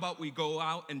 hey, how about we go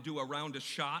out and do a round of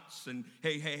shots? And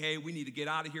hey, we need to get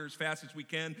out of here as fast as we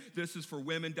can. This is for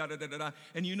women, da-da-da-da-da.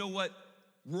 And you know what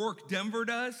Rourke Denver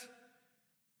does?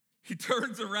 He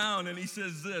turns around and he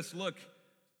says this, look,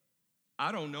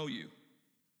 I don't know you,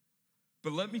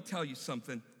 but let me tell you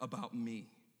something about me.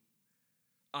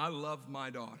 I love my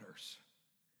daughters,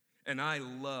 and I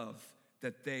love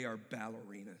that they are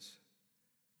ballerinas.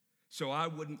 So I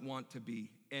wouldn't want to be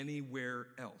anywhere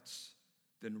else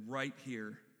than right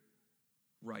here,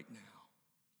 right now.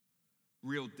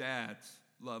 Real dads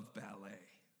love ballet.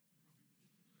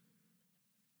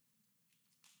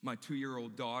 My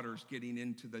 2-year-old daughter's getting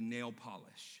into the nail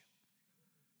polish.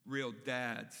 Real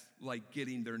dads like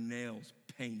getting their nails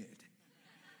painted.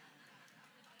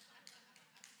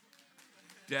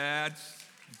 Dads,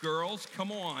 girls,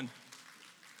 come on.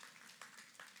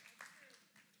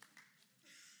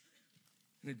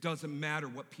 And it doesn't matter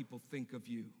what people think of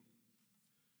you.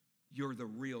 You're the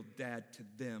real dad to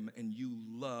them, and you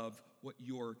love what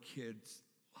your kids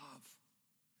love.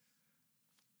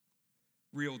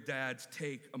 Real dads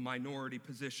take a minority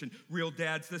position. Real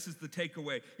dads, this is the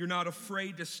takeaway. You're not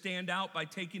afraid to stand out by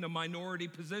taking a minority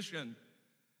position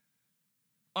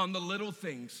on the little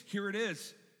things. Here it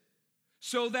is.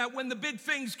 So that when the big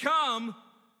things come,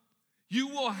 you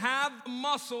will have the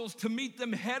muscles to meet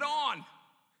them head on.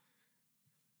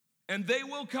 And they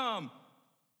will come.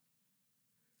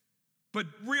 But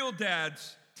real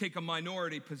dads take a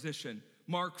minority position.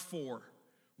 Mark 4.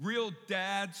 Real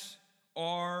dads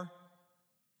are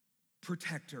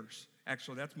protectors.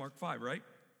 Actually, that's Mark 5, right?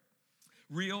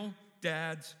 Real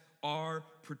dads are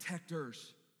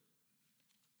protectors.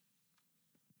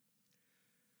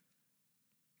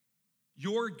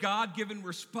 Your God-given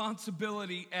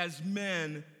responsibility as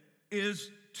men is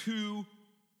to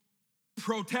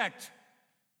protect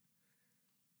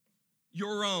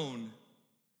your own.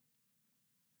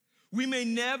 We may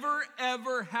never,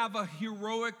 ever have a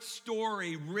heroic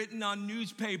story written on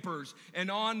newspapers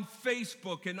and on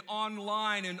Facebook and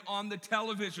online and on the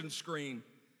television screen.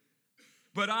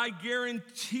 But I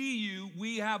guarantee you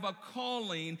we have a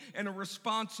calling and a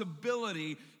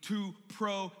responsibility to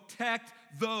protect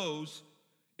those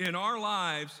in our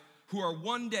lives who are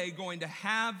one day going to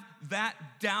have that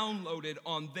downloaded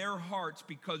on their hearts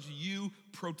because you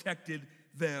protected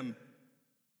them.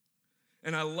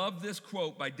 And I love this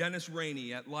quote by Dennis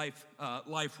Rainey at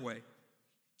Lifeway. It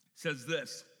says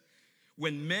this,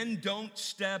 when men don't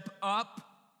step up,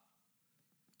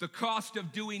 the cost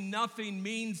of doing nothing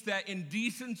means that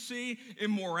indecency,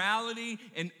 immorality,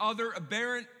 and other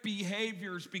aberrant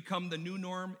behaviors become the new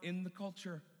norm in the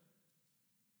culture.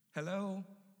 Hello?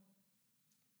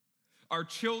 Our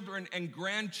children and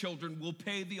grandchildren will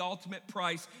pay the ultimate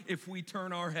price if we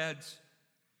turn our heads.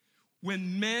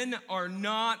 When men are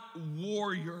not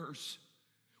warriors,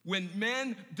 when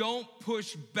men don't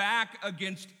push back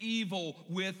against evil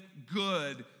with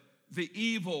good, the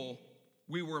evil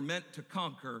we were meant to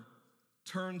conquer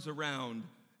turns around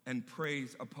and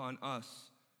preys upon us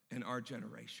and our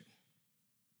generation.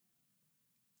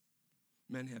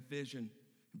 Men have vision.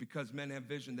 Because men have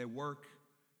vision, they work,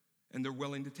 and they're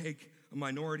willing to take a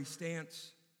minority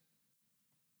stance.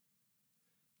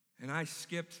 And I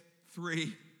skipped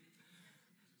 3.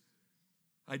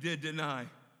 I did, didn't I?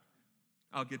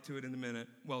 I'll get to it in a minute.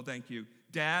 Well, thank you.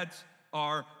 Dads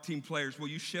are team players. Will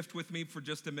you shift with me for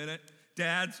just a minute?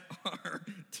 Dads are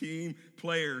team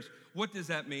players. What does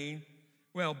that mean?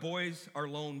 Well, boys are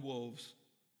lone wolves.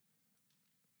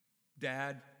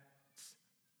 Dads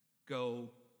go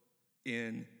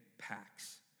in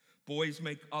packs. Boys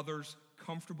make others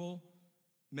comfortable.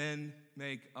 Men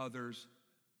make others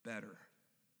better.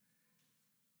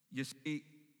 You see,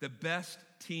 the best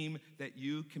team that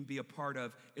you can be a part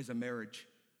of is a marriage,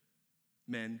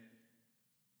 men.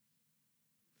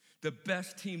 The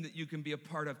best team that you can be a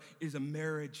part of is a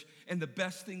marriage. And the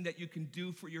best thing that you can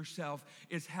do for yourself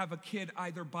is have a kid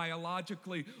either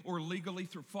biologically or legally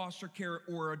through foster care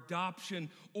or adoption,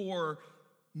 or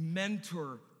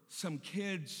mentor some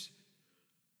kids.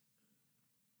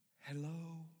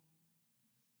 Hello,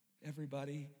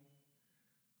 everybody.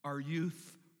 Our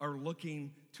youth are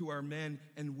looking to our men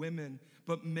and women.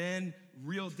 But men,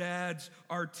 real dads,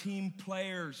 are team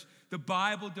players. The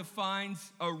Bible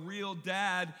defines a real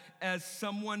dad as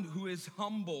someone who is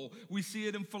humble. We see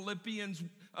it in Philippians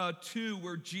 2,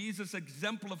 where Jesus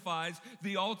exemplifies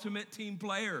the ultimate team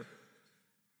player.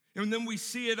 And then we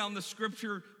see it on the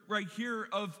scripture right here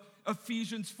of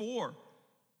Ephesians 4.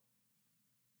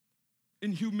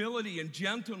 In humility and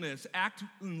gentleness, act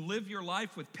and live your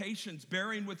life with patience,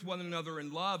 bearing with one another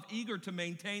in love, eager to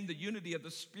maintain the unity of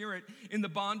the Spirit in the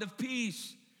bond of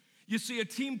peace. You see, a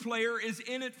team player is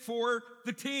in it for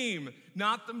the team,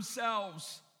 not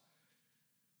themselves.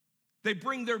 They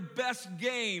bring their best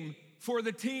game for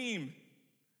the team.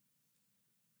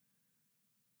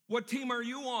 What team are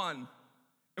you on?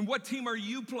 And what team are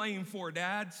you playing for,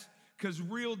 dads? Because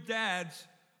real dads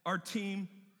are team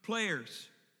players.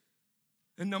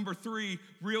 And number 3,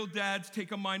 real dads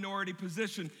take a minority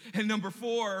position. And number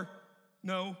 4,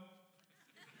 no,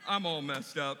 I'm all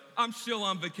messed up. I'm still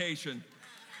on vacation.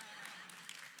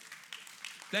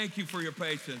 Thank you for your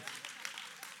patience.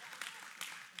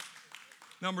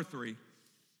 Number 3,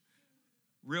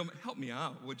 help me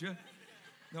out, would you?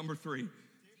 Number 3,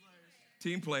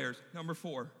 team players. Number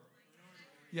 4,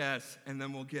 yes, and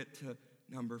then we'll get to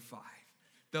number 5.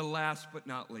 The last but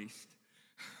not least.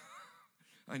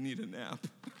 I need a nap.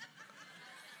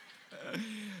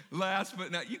 Last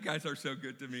but not, you guys are so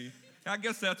good to me. I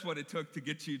guess that's what it took to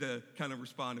get you to kind of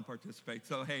respond and participate.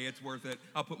 So, hey, it's worth it.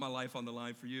 I'll put my life on the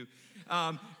line for you.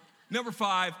 Number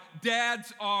 5,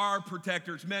 dads are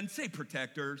protectors. Men, say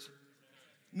protectors.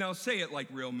 No, say it like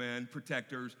real men.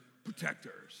 Protectors.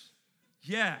 Protectors.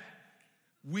 Yeah,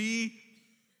 we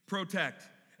protect.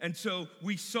 And so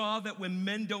we saw that when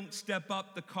men don't step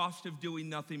up, the cost of doing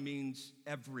nothing means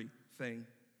everything.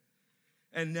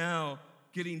 And now,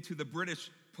 getting to the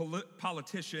British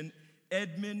politician,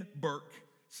 Edmund Burke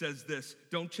says this.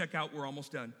 Don't check out, we're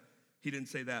almost done. He didn't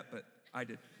say that, but I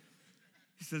did.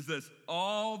 He says this,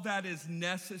 all that is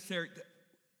necessary,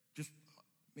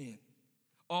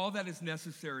 all that is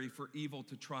necessary for evil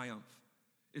to triumph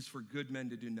is for good men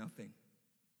to do nothing.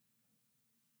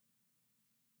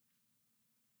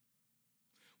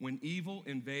 When evil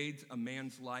invades a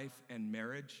man's life and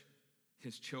marriage,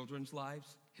 his children's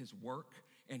lives, his work,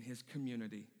 and his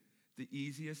community, the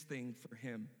easiest thing for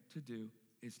him to do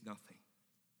is nothing.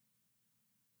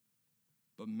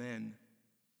 But men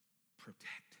protect.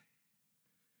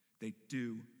 They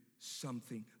do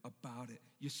something about it.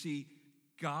 You see,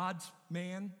 God's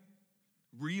man,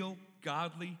 real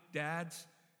godly dads,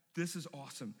 this is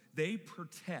awesome. They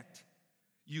protect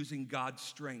using God's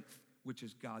strength, which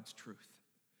is God's truth.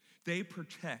 They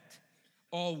protect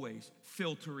always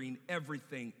filtering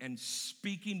everything and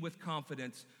speaking with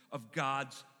confidence of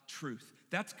God's truth.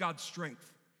 That's God's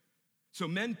strength. So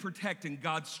men protect in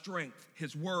God's strength,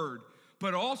 his word,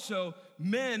 but also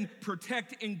men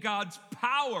protect in God's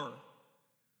power.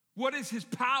 What is his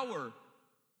power?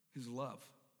 His love.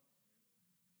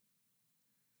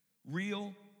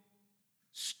 Real,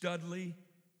 studly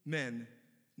men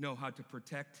know how to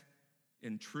protect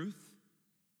in truth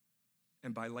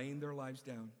and by laying their lives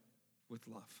down with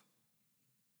love.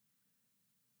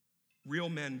 Real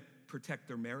men protect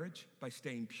their marriage by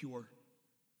staying pure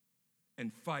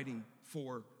and fighting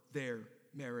for their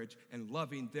marriage and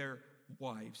loving their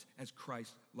wives as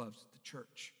Christ loves the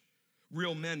church.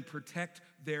 Real men protect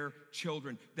their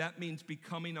children. That means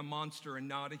becoming a monster and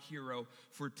not a hero,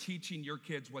 for teaching your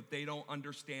kids what they don't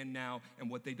understand now and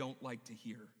what they don't like to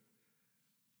hear.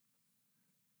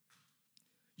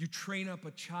 You train up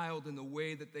a child in the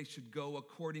way that they should go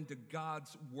according to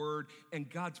God's word, and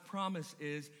God's promise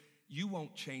is you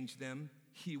won't change them,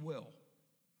 he will.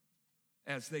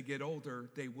 As they get older,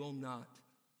 they will not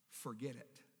forget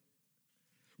it.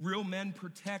 Real men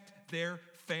protect their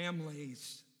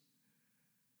families.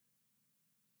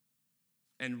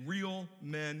 And real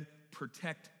men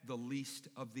protect the least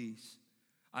of these.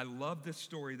 I love this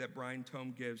story that Brian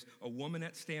Tome gives. A woman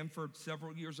at Stanford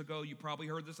several years ago, you probably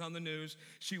heard this on the news,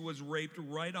 she was raped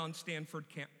right on Stanford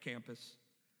campus.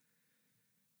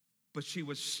 But she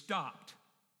was stopped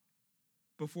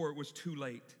before it was too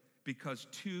late because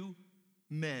 2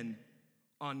 men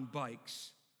on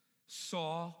bikes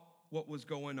saw what was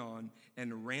going on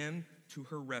and ran to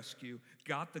her rescue,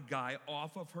 got the guy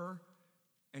off of her,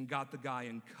 and got the guy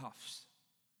in cuffs.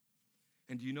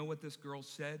 And do you know what this girl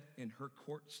said in her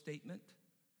court statement?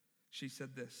 She said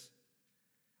this,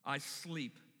 I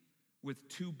sleep with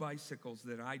 2 bicycles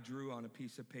that I drew on a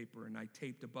piece of paper and I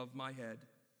taped above my head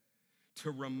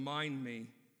to remind me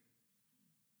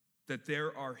that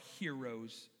there are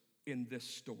heroes in this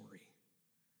story,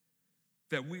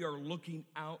 that we are looking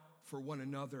out for one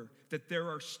another, that there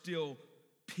are still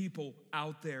people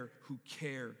out there who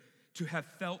care. To have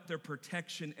felt their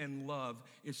protection and love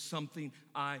is something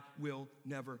I will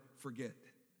never forget.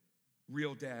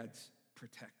 Real dads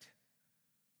protect.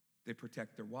 They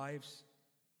protect their wives,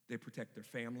 they protect their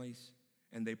families,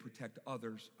 and they protect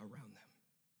others around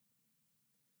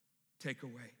them.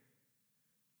 Takeaway.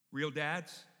 Real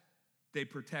dads, they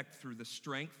protect through the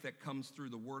strength that comes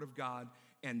through the Word of God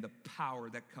and the power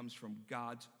that comes from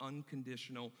God's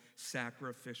unconditional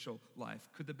sacrificial life.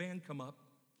 Could the band come up?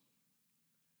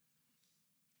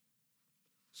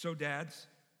 So dads,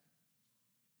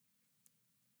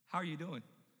 how are you doing?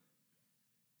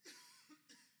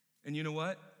 And you know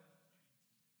what?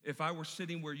 If I were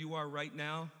sitting where you are right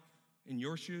now, in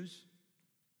your shoes,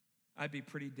 I'd be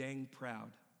pretty dang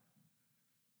proud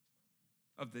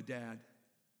of the dad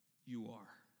you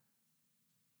are.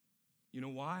 You know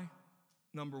why?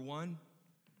 Number one,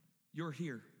 you're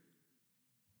here.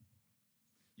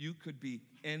 You could be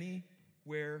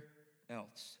anywhere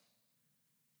else,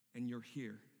 and you're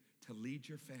here to lead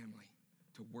your family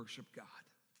to worship God.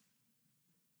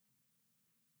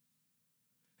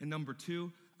 And number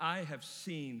two, I have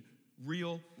seen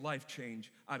real life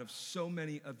change out of so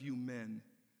many of you men.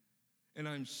 And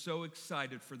I'm so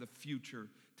excited for the future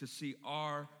to see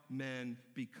our men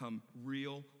become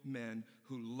real men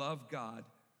who love God,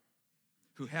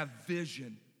 who have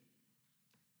vision,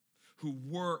 who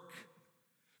work,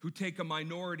 who take a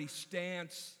minority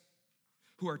stance,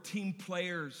 who are team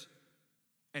players,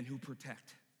 and who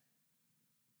protect.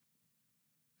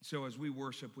 So as we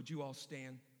worship, would you all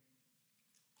stand?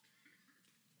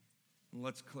 And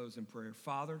let's close in prayer.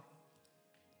 Father,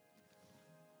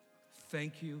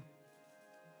 thank you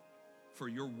for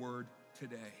your word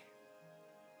today.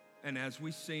 And as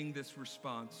we sing this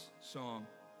response song,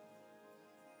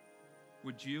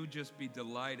 would you just be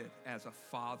delighted as a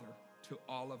father to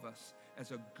all of us,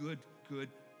 as a good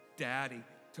daddy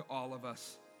to all of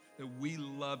us, that we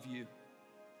love you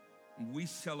and we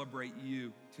celebrate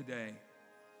you today.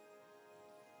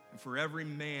 And for every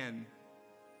man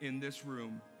in this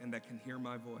room and that can hear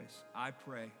my voice, I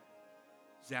pray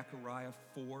Zechariah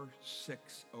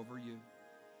 4:6 over you,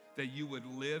 that you would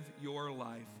live your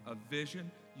life of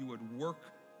vision, you would work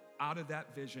out of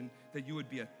that vision, that you would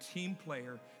be a team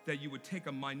player, that you would take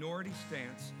a minority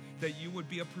stance, that you would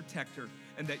be a protector,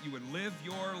 and that you would live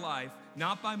your life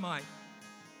not by might,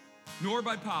 nor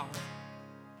by power,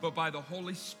 but by the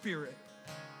Holy Spirit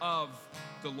of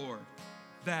the Lord.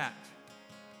 That,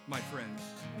 my friends,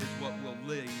 is what will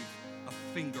leave a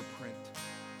fingerprint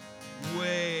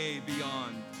way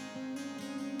beyond